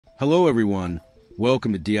Hello everyone,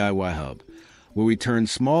 welcome to DIY Hub, where we turn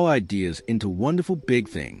small ideas into wonderful big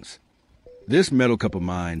things. This metal cup of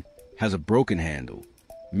mine has a broken handle.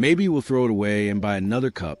 Maybe we'll throw it away and buy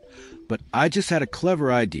another cup, but I just had a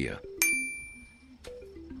clever idea.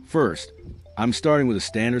 First, I'm starting with a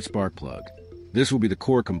standard spark plug. This will be the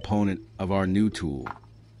core component of our new tool.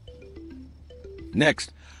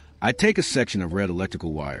 Next, I take a section of red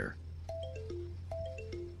electrical wire.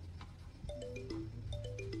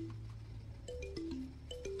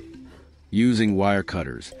 Using wire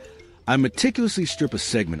cutters, I meticulously strip a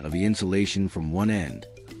segment of the insulation from one end.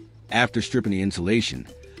 After stripping the insulation,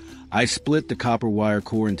 I split the copper wire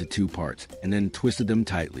core into two parts and then twisted them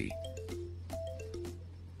tightly.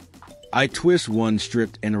 I twist one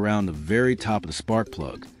stripped end around the very top of the spark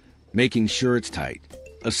plug, making sure it's tight.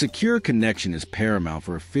 A secure connection is paramount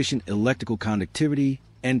for efficient electrical conductivity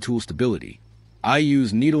and tool stability. I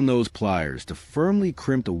use needle nose pliers to firmly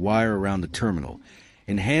crimp the wire around the terminal,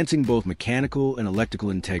 enhancing both mechanical and electrical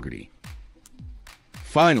integrity.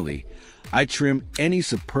 Finally, I trim any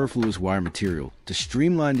superfluous wire material to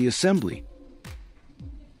streamline the assembly.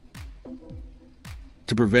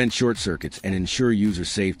 To prevent short circuits and ensure user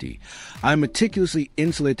safety, I meticulously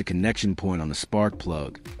insulate the connection point on the spark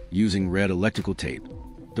plug using red electrical tape.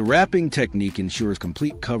 The wrapping technique ensures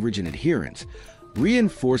complete coverage and adherence,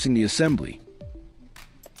 reinforcing the assembly.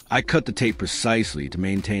 I cut the tape precisely to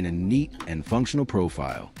maintain a neat and functional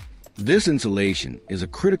profile. This insulation is a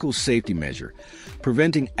critical safety measure,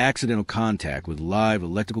 preventing accidental contact with live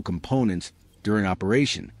electrical components during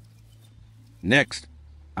operation. Next,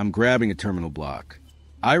 I'm grabbing a terminal block.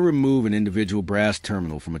 I remove an individual brass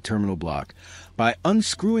terminal from a terminal block by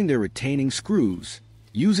unscrewing their retaining screws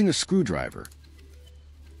using a screwdriver.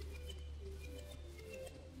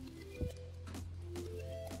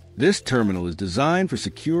 This terminal is designed for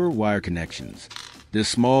secure wire connections. This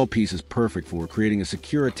small piece is perfect for creating a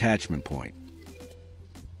secure attachment point.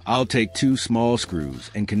 I'll take two small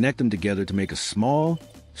screws and connect them together to make a small,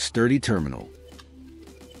 sturdy terminal.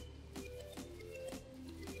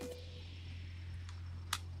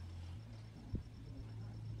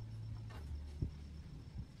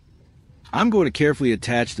 I'm going to carefully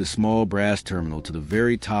attach the small brass terminal to the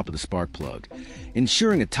very top of the spark plug,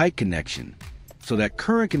 ensuring a tight connection so that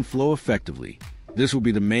current can flow effectively. This will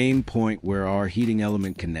be the main point where our heating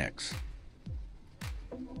element connects.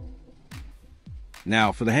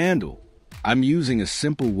 Now for the handle, I'm using a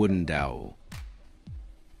simple wooden dowel.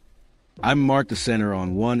 I mark the center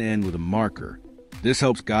on one end with a marker. This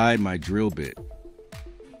helps guide my drill bit.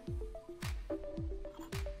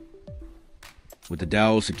 With the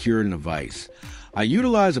dowel secured in a vise, I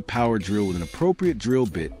utilize a power drill with an appropriate drill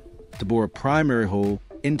bit to bore a primary hole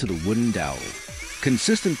into the wooden dowel.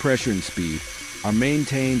 Consistent pressure and speed are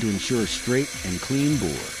maintained to ensure a straight and clean bore.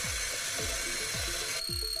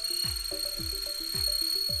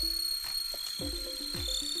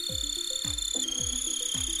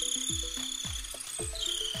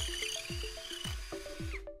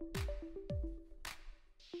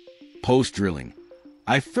 Post-drilling,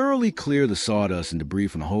 I thoroughly clear the sawdust and debris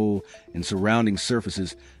from the hole and surrounding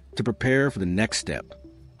surfaces to prepare for the next step.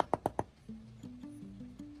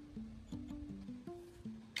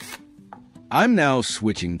 I'm now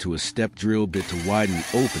switching to a step drill bit to widen the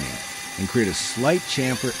opening and create a slight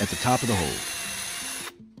chamfer at the top of the hole.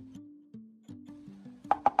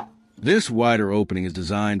 This wider opening is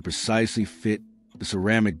designed to precisely fit the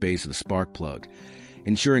ceramic base of the spark plug,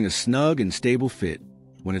 ensuring a snug and stable fit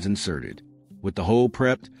when it's inserted. With the hole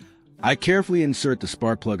prepped, I carefully insert the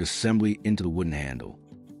spark plug assembly into the wooden handle.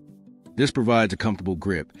 This provides a comfortable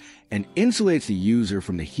grip and insulates the user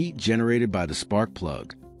from the heat generated by the spark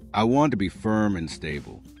plug. I want to be firm and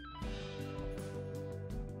stable.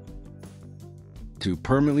 To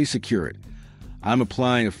permanently secure it, I'm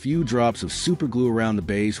applying a few drops of super glue around the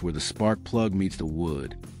base where the spark plug meets the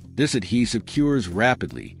wood. This adhesive cures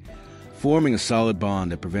rapidly, forming a solid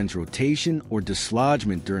bond that prevents rotation or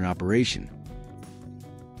dislodgement during operation.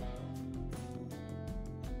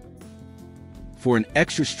 For an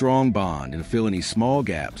extra strong bond and to fill any small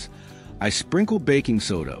gaps, I sprinkle baking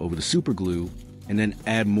soda over the super glue and then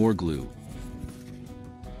add more glue.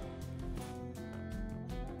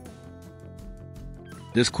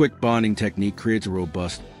 This quick bonding technique creates a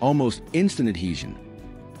robust, almost instant adhesion,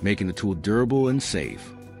 making the tool durable and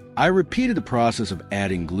safe. I repeated the process of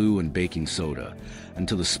adding glue and baking soda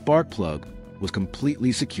until the spark plug was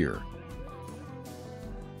completely secure.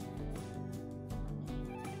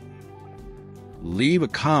 Leave a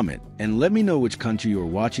comment and let me know which country you are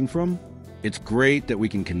watching from. It's great that we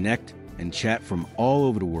can connect and chat from all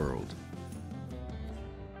over the world.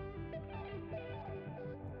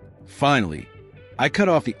 Finally, I cut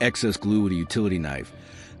off the excess glue with a utility knife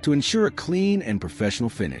to ensure a clean and professional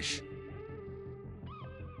finish.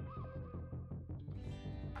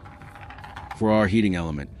 For our heating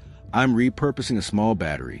element, I'm repurposing a small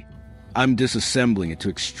battery. I'm disassembling it to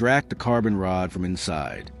extract the carbon rod from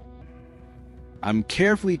inside. I'm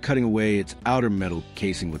carefully cutting away its outer metal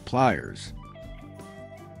casing with pliers.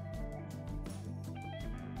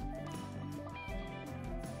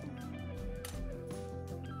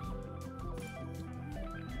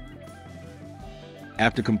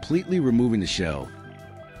 After completely removing the shell,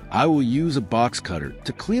 I will use a box cutter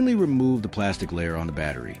to cleanly remove the plastic layer on the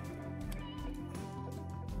battery.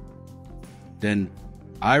 Then,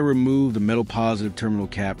 I remove the metal positive terminal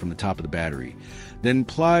cap from the top of the battery, then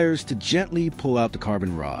pliers to gently pull out the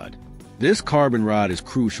carbon rod. This carbon rod is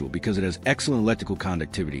crucial because it has excellent electrical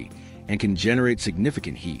conductivity and can generate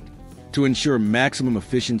significant heat. To ensure maximum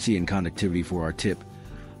efficiency and conductivity for our tip,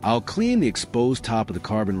 I'll clean the exposed top of the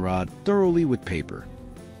carbon rod thoroughly with paper.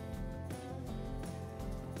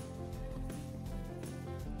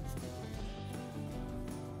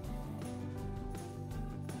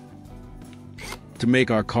 To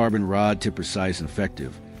make our carbon rod tip precise and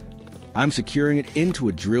effective, I'm securing it into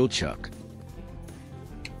a drill chuck.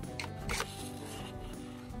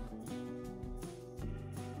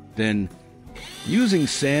 Then, using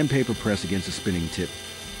sandpaper press against the spinning tip,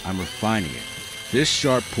 I'm refining it. This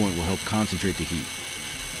sharp point will help concentrate the heat,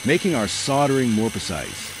 making our soldering more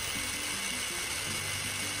precise.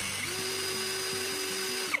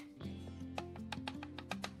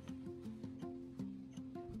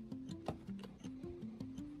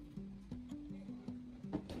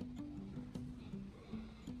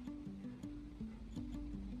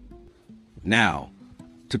 Now,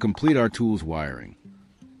 to complete our tool's wiring.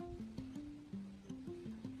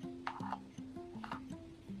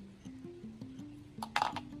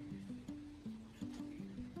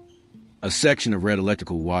 A section of red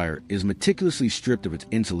electrical wire is meticulously stripped of its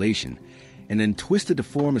insulation and then twisted to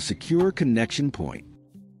form a secure connection point.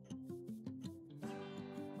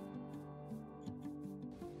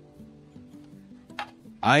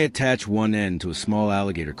 I attach one end to a small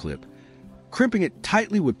alligator clip, crimping it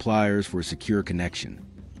tightly with pliers for a secure connection.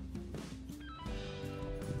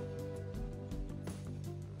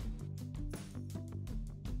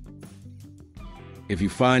 If you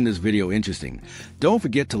find this video interesting, don't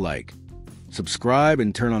forget to like, subscribe,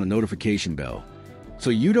 and turn on the notification bell so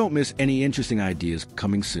you don't miss any interesting ideas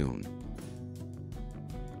coming soon.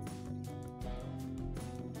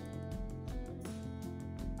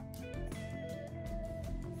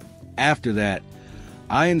 After that,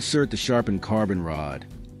 I insert the sharpened carbon rod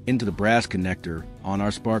into the brass connector on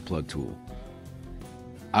our spark plug tool.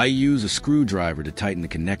 I use a screwdriver to tighten the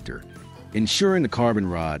connector, ensuring the carbon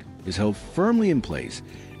rod is held firmly in place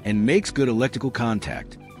and makes good electrical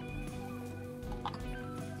contact.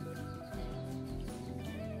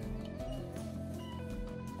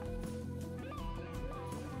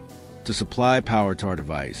 To supply power to our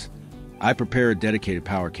device, I prepare a dedicated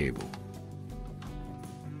power cable.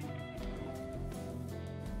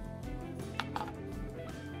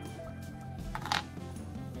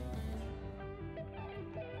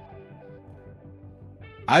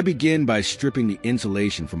 I begin by stripping the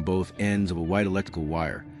insulation from both ends of a white electrical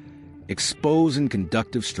wire, exposing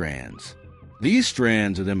conductive strands. These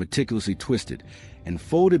strands are then meticulously twisted and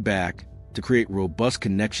folded back to create robust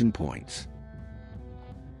connection points.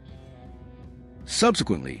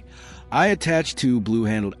 Subsequently, I attach two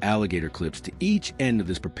blue-handled alligator clips to each end of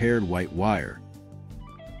this prepared white wire.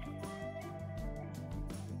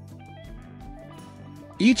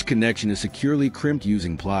 Each connection is securely crimped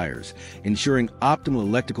using pliers, ensuring optimal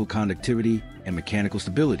electrical conductivity and mechanical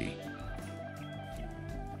stability.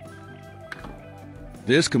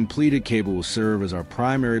 This completed cable will serve as our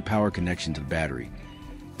primary power connection to the battery,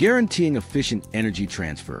 guaranteeing efficient energy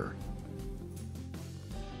transfer.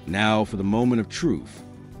 Now for the moment of truth.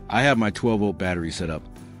 I have my 12-volt battery set up,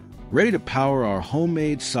 ready to power our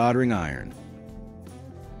homemade soldering iron.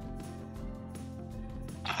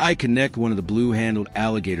 I connect one of the blue-handled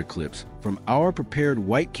alligator clips from our prepared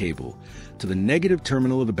white cable to the negative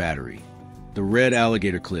terminal of the battery. The red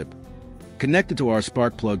alligator clip, connected to our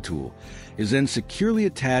spark plug tool, is then securely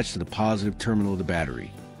attached to the positive terminal of the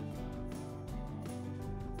battery.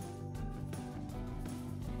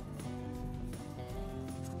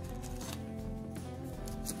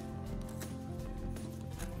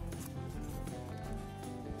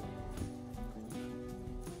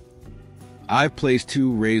 I've placed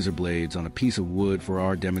two razor blades on a piece of wood for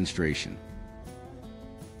our demonstration.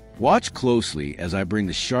 Watch closely as I bring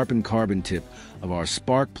the sharpened carbon tip of our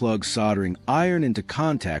spark plug soldering iron into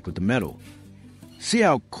contact with the metal. See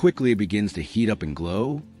how quickly it begins to heat up and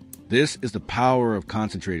glow? This is the power of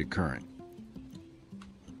concentrated current.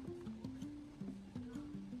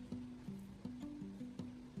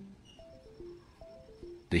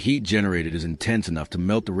 The heat generated is intense enough to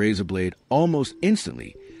melt the razor blade almost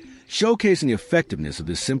instantly, showcasing the effectiveness of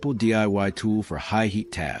this simple DIY tool for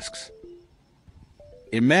high-heat tasks.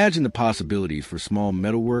 Imagine the possibilities for small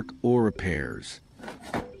metalwork or repairs.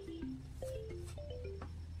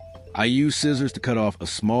 I use scissors to cut off a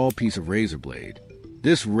small piece of razor blade.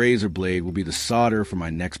 This razor blade will be the solder for my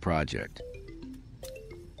next project.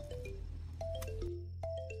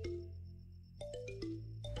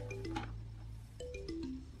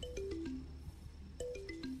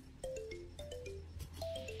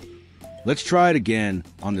 Let's try it again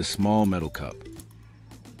on this small metal cup.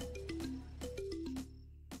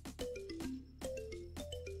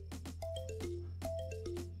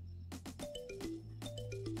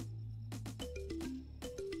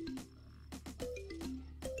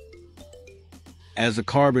 As the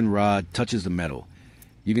carbon rod touches the metal,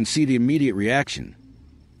 you can see the immediate reaction.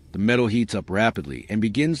 The metal heats up rapidly and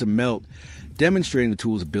begins to melt, demonstrating the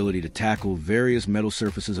tool's ability to tackle various metal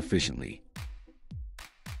surfaces efficiently.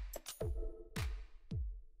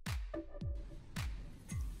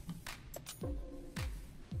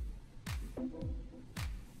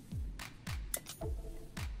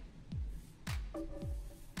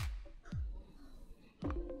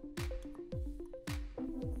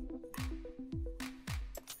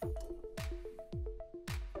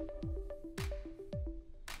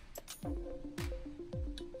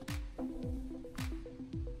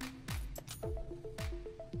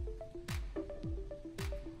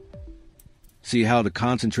 See how the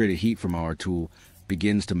concentrated heat from our tool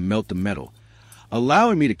begins to melt the metal,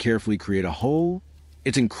 allowing me to carefully create a hole.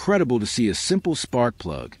 It's incredible to see a simple spark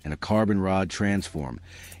plug and a carbon rod transform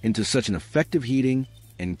into such an effective heating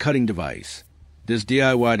and cutting device. This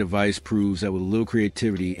DIY device proves that with a little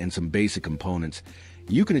creativity and some basic components,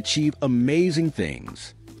 you can achieve amazing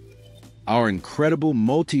things. Our incredible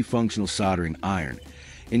multifunctional soldering iron,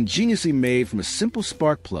 ingeniously made from a simple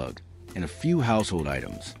spark plug and a few household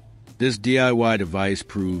items. This DIY device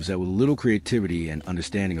proves that with a little creativity and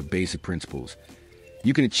understanding of basic principles,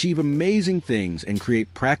 you can achieve amazing things and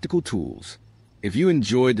create practical tools. If you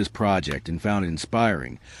enjoyed this project and found it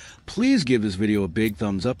inspiring, please give this video a big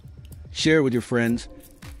thumbs up, share it with your friends,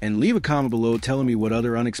 and leave a comment below telling me what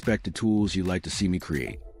other unexpected tools you'd like to see me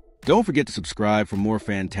create. Don't forget to subscribe for more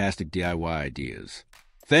fantastic DIY ideas.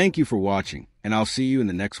 Thank you for watching, and I'll see you in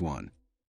the next one.